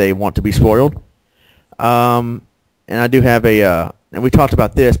next if they want to be spoiled. And I do have and we talked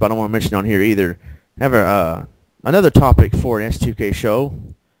about this, but I don't want to mention it on here either. I have another topic for an S2K show.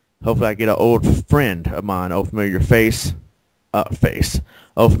 Hopefully I get an old friend of mine, old familiar old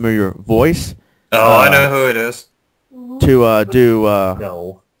familiar voice. Oh, I know who it is. To do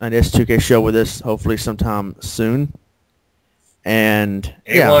No. an S2K show with us, hopefully sometime soon. And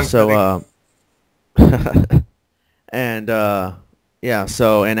A1 so and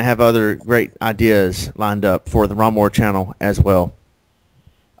and I have other great ideas lined up for the Romore channel as well.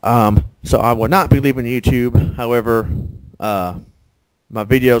 So I will not be leaving YouTube. However, my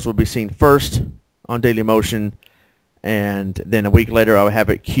videos will be seen first on Daily Motion, and then a week later I will have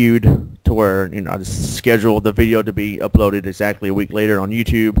it queued to where I just schedule the video to be uploaded exactly a week later on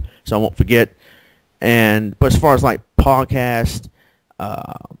YouTube, so I won't forget. But as far as like podcast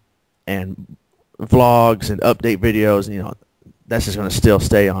and vlogs and update videos, that's just going to still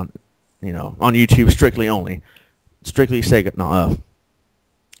stay on, on YouTube strictly only, strictly Sega,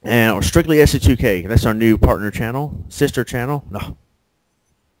 or strictly ST2K. That's our new partner channel, sister channel. No,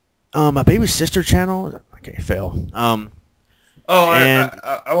 my baby sister channel. Okay, fail. I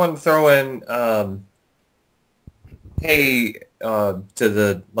want to throw in. Hey, to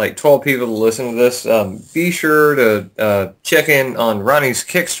the 12 people to listen to this, be sure to check in on Ronnie's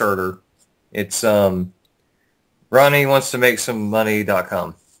Kickstarter. It's Ronnie wants to make some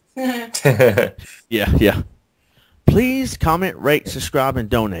money.com. Yeah. Please comment, rate, subscribe, and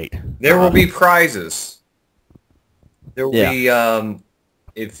donate. There will be prizes. There will be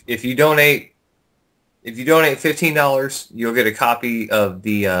if you donate $15, you'll get a copy of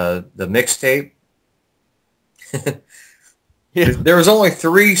the mixtape. Yeah. There was only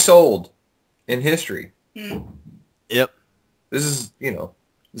 3 sold in history. Yep. This is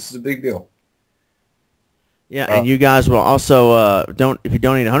a big deal. Yeah, and you guys will also if you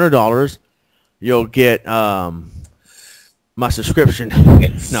donate $100, you'll get my subscription.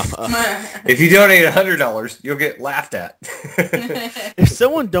 No. If you donate $100, you'll get laughed at. If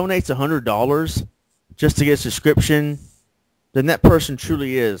someone donates $100 just to get a subscription, then that person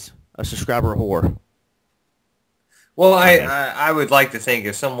truly is a subscriber whore. Well, I would like to think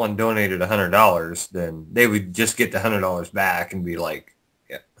if someone donated $100, then they would just get the $100 back and be like,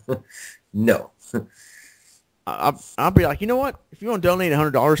 yeah, no. I'll be like, you know what? If you want to donate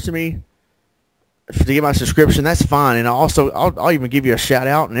 $100 to me to get my subscription, that's fine. And I'll even give you a shout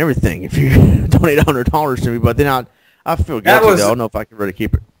out and everything if you donate $100 to me. But then I feel guilty though. I don't know if I can really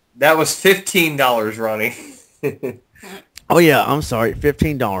keep it. That was $15, Ronnie. Oh yeah, I'm sorry,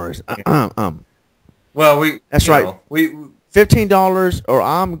 $15. Well, that's right. We $15, or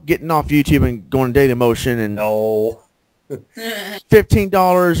I'm getting off YouTube and going to Daily Motion and no.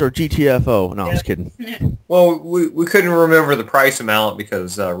 $15 or GTFO. No, I was kidding. Well, we couldn't remember the price amount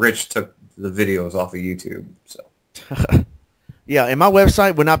because Rich took the videos off of YouTube. So. Yeah, and my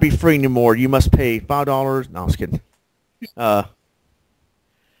website would not be free anymore. You must pay $5. No, I was kidding.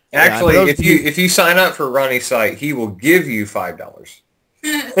 Actually, yeah, if you sign up for Ronnie's site, he will give you $5.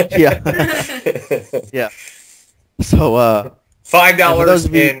 Yeah. Yeah. So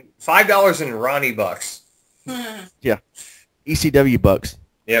 $5 in $5 in Ronnie bucks. Yeah. ECW bucks.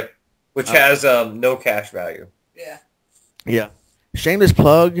 Yep. Which has no cash value. Yeah. Yeah. Shameless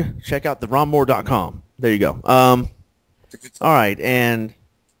plug. Check out theronmore.com. There you go. All right, and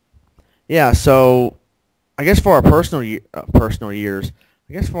yeah, so I guess for our personal years,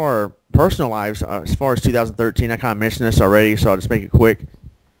 I guess for our personal lives, as far as 2013, I kind of mentioned this already, so I'll just make it quick.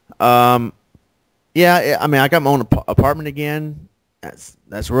 Yeah, I mean, I got my own apartment again.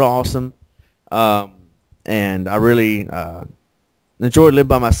 That's real awesome. And I really enjoy living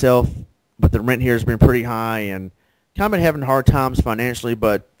by myself, but the rent here has been pretty high and kind of been having hard times financially,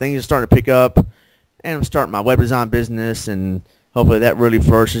 but things are starting to pick up, and I'm starting my web design business, and hopefully that really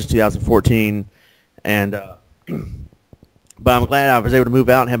flourishes 2014. And but I'm glad I was able to move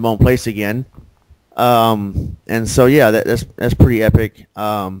out and have my own place again. And so yeah, that's pretty epic.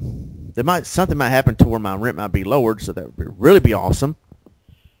 Something might happen to where my rent might be lowered, so that would really be awesome.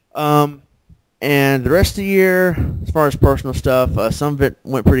 And the rest of the year, as far as personal stuff, some of it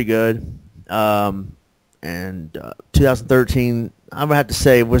went pretty good. And 2013, I would have to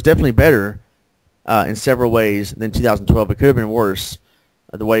say, was definitely better in several ways than 2012. It could have been worse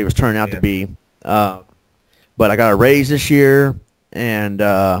the way it was turning out to be. But I got a raise this year, and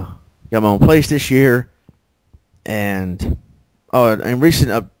got my own place this year. And I got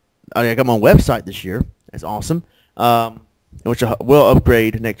my own website this year. That's awesome. Which I will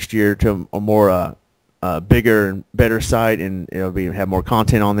upgrade next year to a more bigger and better site, and it'll have more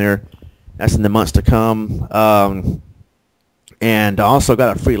content on there. That's in the months to come. And I also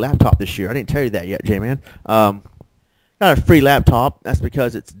got a free laptop this year. I didn't tell you that yet, Jman. Got a free laptop. That's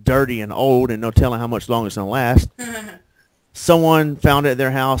because it's dirty and old and no telling how much longer it's going to last. Someone found it at their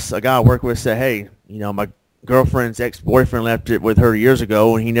house. A guy I work with said, hey, my girlfriend's ex-boyfriend left it with her years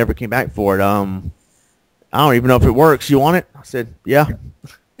ago, and he never came back for it. I don't even know if it works. You want it? I said, yeah.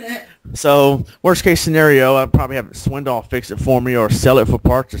 So worst case scenario, I'd probably have Swindoll fix it for me or sell it for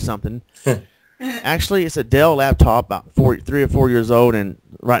parts or something. Actually, it's a Dell laptop, about 3 or 4 years old, and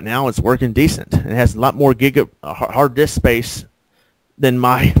right now it's working decent. It has a lot more hard disk space than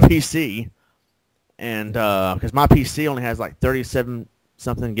my PC, and because my PC only has like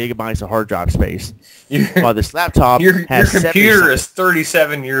 37-something gigabytes of hard drive space, while this laptop your computer is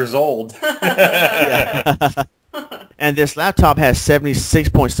 37 years old. Yeah. And this laptop has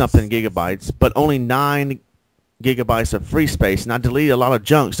 76-point-something gigabytes, but only 9 gigabytes of free space. And I deleted a lot of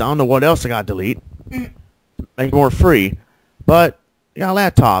junk, so I don't know what else I got to delete. Make it more free. But I got a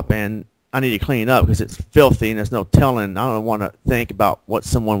laptop, and I need to clean it up because it's filthy, and there's no telling. I don't want to think about what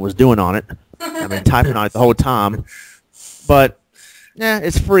someone was doing on it. I've been typing on it the whole time. But, yeah,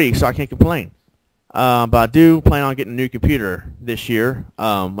 it's free, so I can't complain. But I do plan on getting a new computer this year.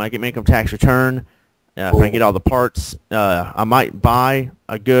 When I get my income tax return, if I get all the parts, I might buy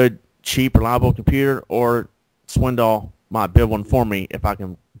a good, cheap, reliable computer, or Swindoll might build one for me if I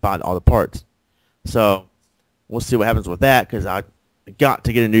can buy all the parts. So we'll see what happens with that, because I got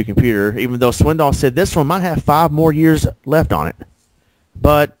to get a new computer, even though Swindoll said this one might have 5 more years left on it.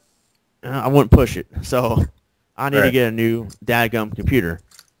 But I wouldn't push it. So I need to get a new dadgum computer.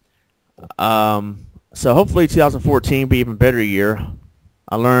 So hopefully 2014 will be even better year.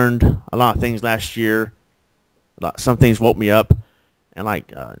 I learned a lot of things last year. Some things woke me up, and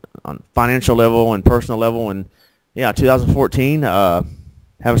on financial level and personal level. And yeah, 2014,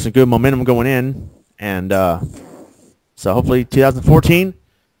 having some good momentum going in. And so hopefully 2014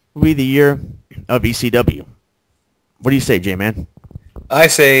 will be the year of ECW. What do you say, J-Man? I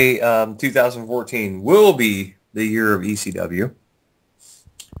say 2014 will be the year of ECW.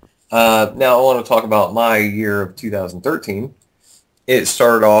 Now I want to talk about my year of 2013. It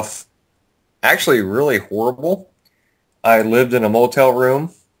started off actually really horrible. I lived in a motel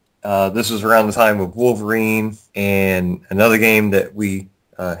room. This was around the time of Wolverine and another game that we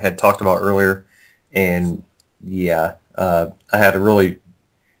had talked about earlier. And yeah, I had a really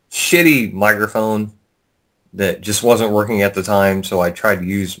shitty microphone that just wasn't working at the time. So I tried to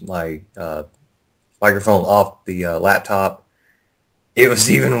use my microphone off the laptop. It was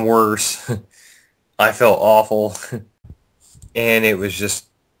even worse. I felt awful. And it was just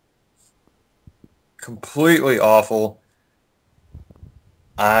completely awful.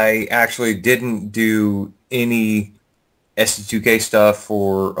 I actually didn't do any ST2K stuff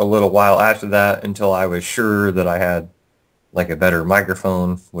for a little while after that until I was sure that I had like a better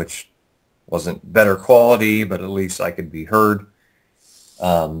microphone, which Wasn't better quality, but at least I could be heard.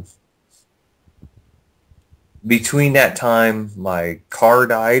 Between that time, my car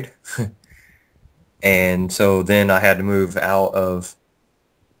died. And so then I had to move out of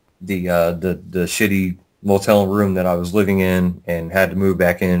the shitty motel room that I was living in and had to move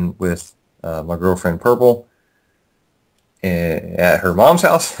back in with my girlfriend Purple at her mom's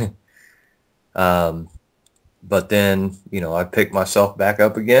house. But then, I picked myself back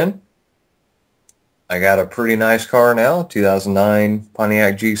up again. I got a pretty nice car now, 2009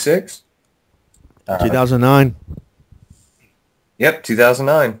 Pontiac G6. 2009. Yep,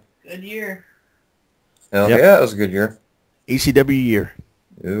 2009. Good year. Hell yeah, it was a good year. ECW year.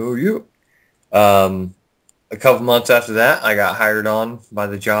 Oh, you. A couple months after that, I got hired on by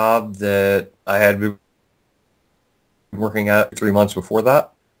the job that I had been working at 3 months before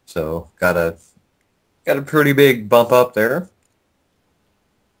that. So got a pretty big bump up there.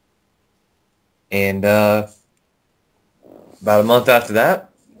 And about a month after that,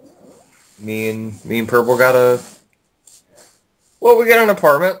 me and Purple got we got an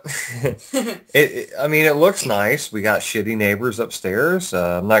apartment. It looks nice. We got shitty neighbors upstairs.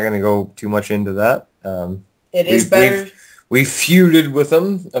 I'm not going to go too much into that. It is better. We feuded with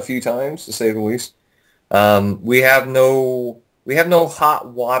them a few times, to say the least. We have no hot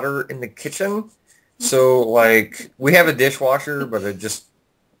water in the kitchen. So, we have a dishwasher, but it just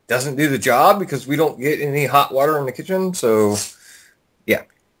doesn't do the job because we don't get any hot water in the kitchen. So, yeah.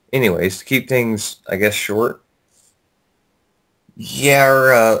 Anyways, to keep things, I guess, short.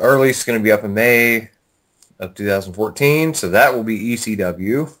 Yeah, our lease is going to be up in May of 2014. So that will be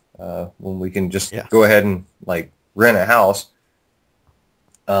ECW when we can just go ahead and, rent a house.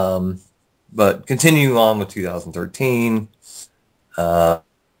 But continuing on with 2013, a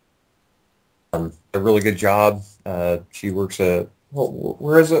really good job. She works at,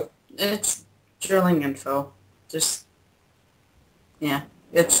 where is it? It's drilling info. Just, yeah,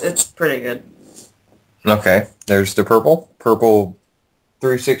 it's pretty good. Okay, there's the Purple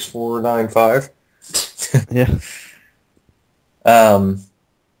 36495. Yeah.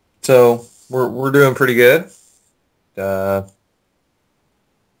 So we're doing pretty good. What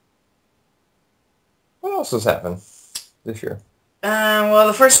else has happened this year? Well,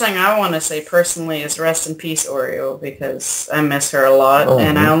 the first thing I want to say personally is rest in peace, Oreo, because I miss her a lot,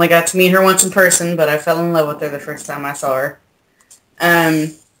 and I only got to meet her once in person, but I fell in love with her the first time I saw her.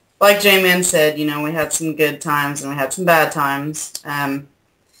 Like Jman said, we had some good times and we had some bad times.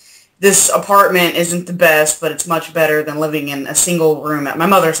 This apartment isn't the best, but it's much better than living in a single room at my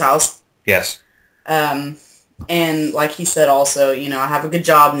mother's house. Yes. And like he said also, I have a good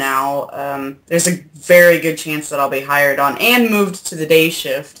job now. There's a very good chance that I'll be hired on and moved to the day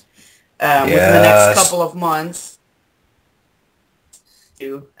shift within the next couple of months.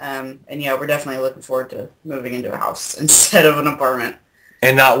 And yeah, we're definitely looking forward to moving into a house instead of an apartment.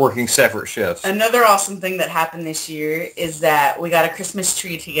 And not working separate shifts. Another awesome thing that happened this year is that we got a Christmas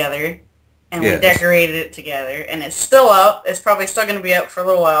tree together, and we decorated it together, and it's still up. It's probably still going to be up for a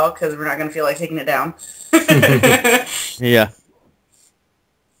little while because we're not going to feel like taking it down. Yeah.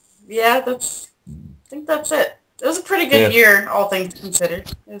 Yeah, I think that's it. It was a pretty good year, all things considered.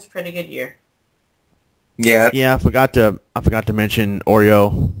 It was a pretty good year. Yeah. Yeah, I forgot to mention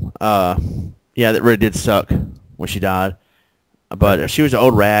Oreo. Yeah, that really did suck when she died. But she was an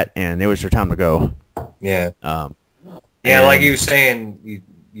old rat, and it was her time to go. Yeah. Like you were saying,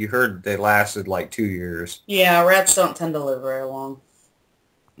 you heard they lasted 2 years. Yeah, rats don't tend to live very long.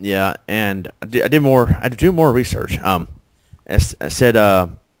 Yeah, and I had to do more research. I said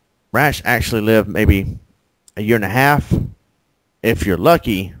rats actually live maybe a year and a half. If you're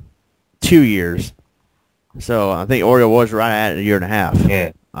lucky, 2 years. So I think Oreo was right at a year and a half.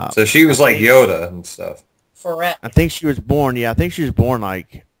 Yeah. So she was like Yoda and stuff. For rat. I think she was born I think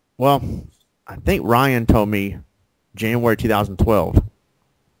Ryan told me January 2012.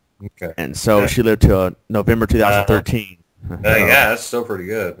 Okay. And so she lived till November 2013. Yeah, that's still pretty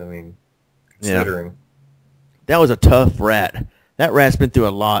good. I mean, considering. Yeah. That was a tough rat. That rat's been through a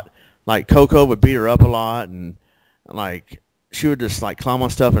lot. Coco would beat her up a lot, and she would just climb on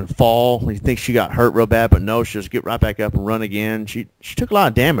stuff and fall. You think she got hurt real bad, but no, she'd just get right back up and run again. She took a lot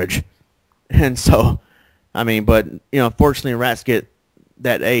of damage. And so, but unfortunately, rats get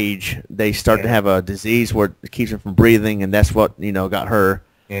that age, they start to have a disease where it keeps them from breathing, and that's what got her.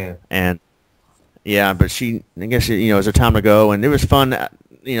 Yeah. And but I guess it was her time to go, and it was fun,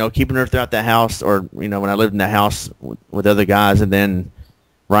 keeping her throughout the house, or when I lived in the house with other guys, and then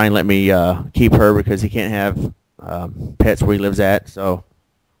Ryan let me keep her because he can't have pets where he lives at. So,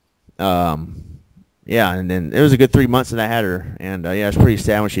 yeah, and then it was a good 3 months that I had her, and yeah, it was pretty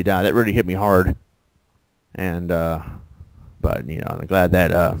sad when she died. That really hit me hard, and but you know, I'm glad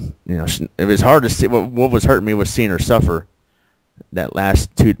that you know, it was hard to see. What was hurting me was seeing her suffer that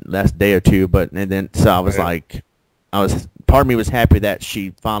last day or two, but and then so I was like, part of me was happy that she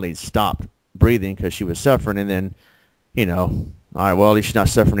finally stopped breathing because she was suffering, and then, you know, all right, well, at least she's not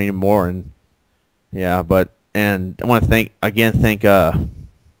suffering anymore, and yeah, and I want to thank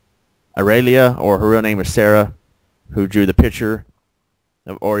Aurelia, or her real name is Sarah, who drew the picture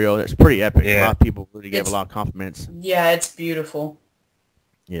of Oreo. That's pretty epic. Yeah. A lot of people really gave a lot of compliments. Yeah, it's beautiful.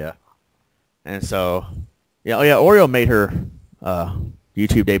 Yeah, and so yeah, oh yeah, Oreo made her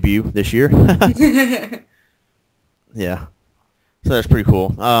YouTube debut this year. Yeah, so that's pretty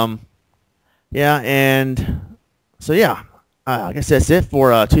cool. Yeah, and so yeah, I guess that's it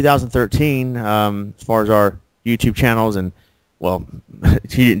for 2013 as far as our YouTube channels. And well, you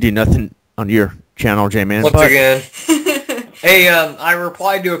didn't do nothing on your channel, Jman. Once again, hey, I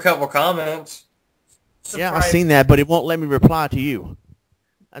replied to a couple comments. Yeah, I've seen that, but it won't let me reply to you.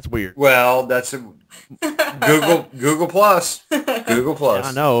 That's weird. Well, that's a Google Plus. Google Plus. Yeah,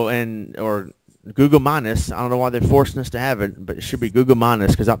 I know, or Google Minus. I don't know why they're forcing us to have it, but it should be Google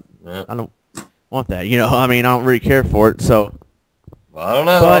Minus because I don't want that. You know, I mean, I don't really care for it. So, well, I don't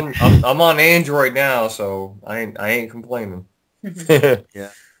know. But, I'm on Android now, so I ain't complaining. Yeah.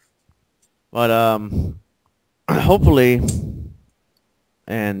 But hopefully,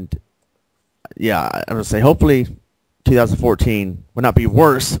 and yeah, I'm gonna say hopefully 2014 will not be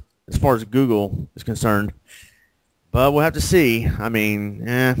worse as far as Google is concerned. But we'll have to see. I mean,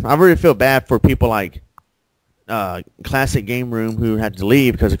 I really feel bad for people like Classic Game Room who had to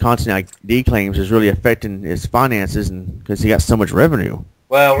leave because of content ID claims is really affecting his finances, and because he got so much revenue.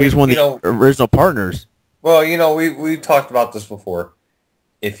 Well, he's one of the original partners. Well, you know, we talked about this before.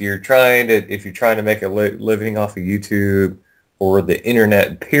 If you're trying to make a living off of YouTube or the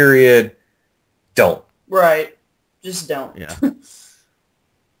internet, period, don't. Right. Just don't. Yeah.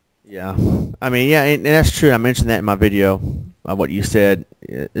 Yeah. I mean, yeah, and that's true. I mentioned that in my video, what you said.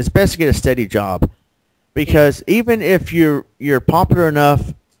 It's best to get a steady job, because even if you're popular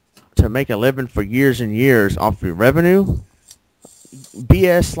enough to make a living for years and years off your revenue,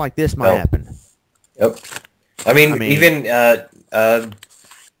 BS like this might happen. Yep. I mean even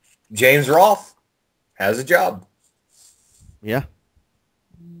James Roth has a job. Yeah.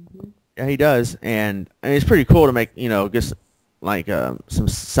 Yeah, he does, and it's pretty cool to make, you know, just like some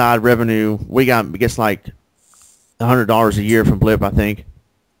side revenue. We gets like $100 a year from Blip, I think,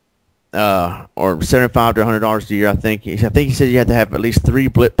 or $75 to $100 a year. I think he said you had to have at least 3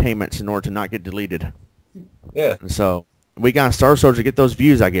 Blip payments in order to not get deleted. Yeah. And so we got Star Soldier to get those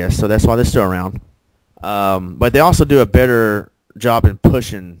views, I guess. So that's why they're still around. But they also do a better job in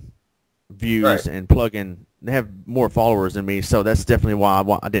pushing views and plugging. They have more followers than me, so that's definitely why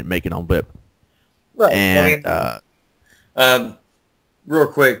I didn't make it on Blip. Right. And real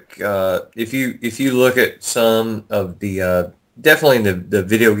quick, if you look at some of the definitely the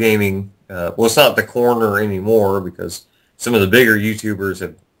video gaming, well, it's not the corner anymore because some of the bigger YouTubers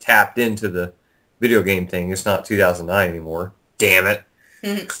have tapped into the video game thing. It's not 2009 anymore. Damn it.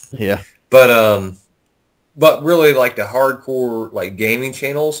 Yeah. But really, like the hardcore like gaming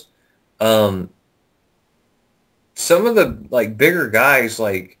channels, some of the like bigger guys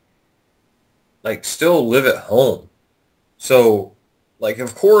like still live at home. So like,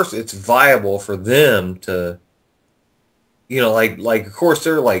 of course it's viable for them to, you know, like of course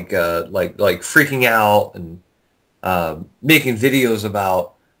they're like freaking out and making videos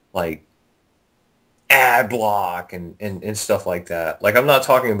about like ad block and stuff like that. Like, I'm not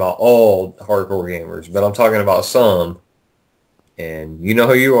talking about all hardcore gamers, but I'm talking about some, and you know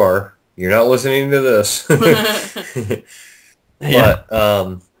who you are. You're not listening to this. Yeah.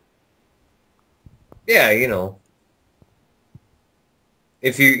 But yeah, you know,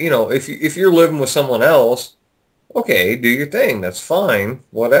 if you're living with someone else, okay, do your thing. That's fine.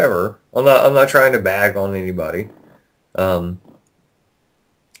 Whatever. I'm not trying to bag on anybody. But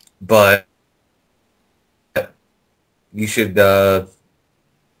you should,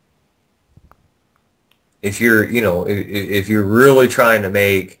 if you're really trying to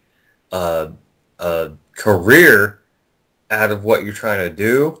make a career out of what you're trying to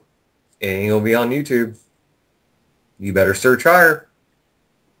do, and you'll be on YouTube, you better search higher.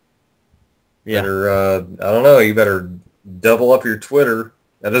 Yeah. Better, I don't know, you better double up your Twitter.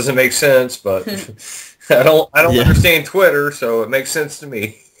 That doesn't make sense, but I don't understand Twitter, so it makes sense to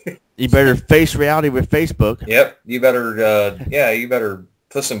me. You better face reality with Facebook. Yep. You better, you better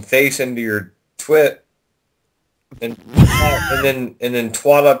put some face into your twit and then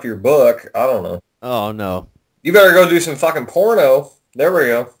twat up your book. I don't know. Oh, no. You better go do some fucking porno. There we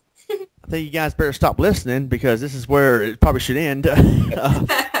go. I think you guys better stop listening because this is where it probably should end.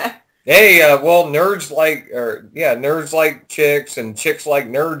 Hey, well, nerds like chicks, and chicks like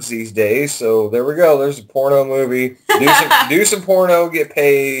nerds these days. So there we go. There's a porno movie. Do some porno, get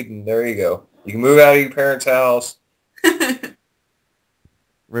paid, and there you go. You can move out of your parents' house.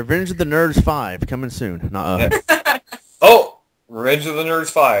 Revenge of the Nerds 5 coming soon. Oh, Revenge of the Nerds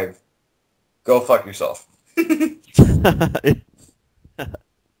 5. Go fuck yourself.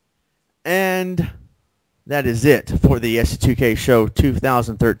 And that is it for the ST2K Show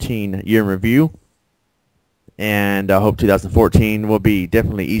 2013 year in review. And I hope 2014 will be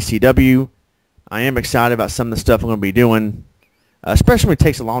definitely ECW. I am excited about some of the stuff I'm going to be doing, especially when it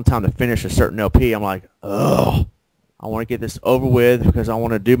takes a long time to finish a certain LP. I'm like, ugh, I want to get this over with because I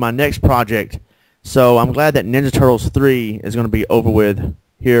want to do my next project. So I'm glad that Ninja Turtles 3 is going to be over with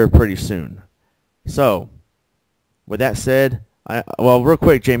here pretty soon. So, with that said, real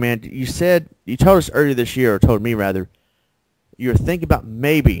quick, J-Man, you told us earlier this year, or told me rather, you were thinking about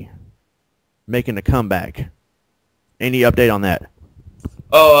maybe making a comeback. Any update on that?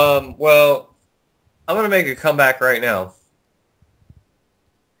 Oh, well, I'm going to make a comeback right now.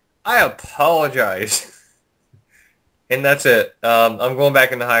 I apologize. And that's it. I'm going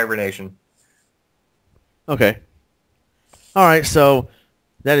back into hibernation. Okay. All right, so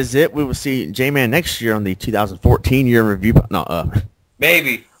that is it. We will see J-Man next year on the 2014 year in review.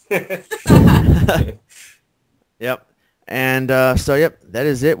 Maybe. Yep. And yep, that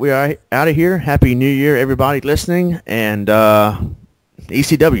is it. We are out of here. Happy New Year, everybody listening. And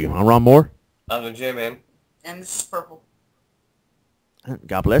ECW. I'm Ron Moore. I'm the Jman. And this is Purple.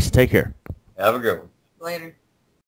 God bless. Take care. Have a good one. Later.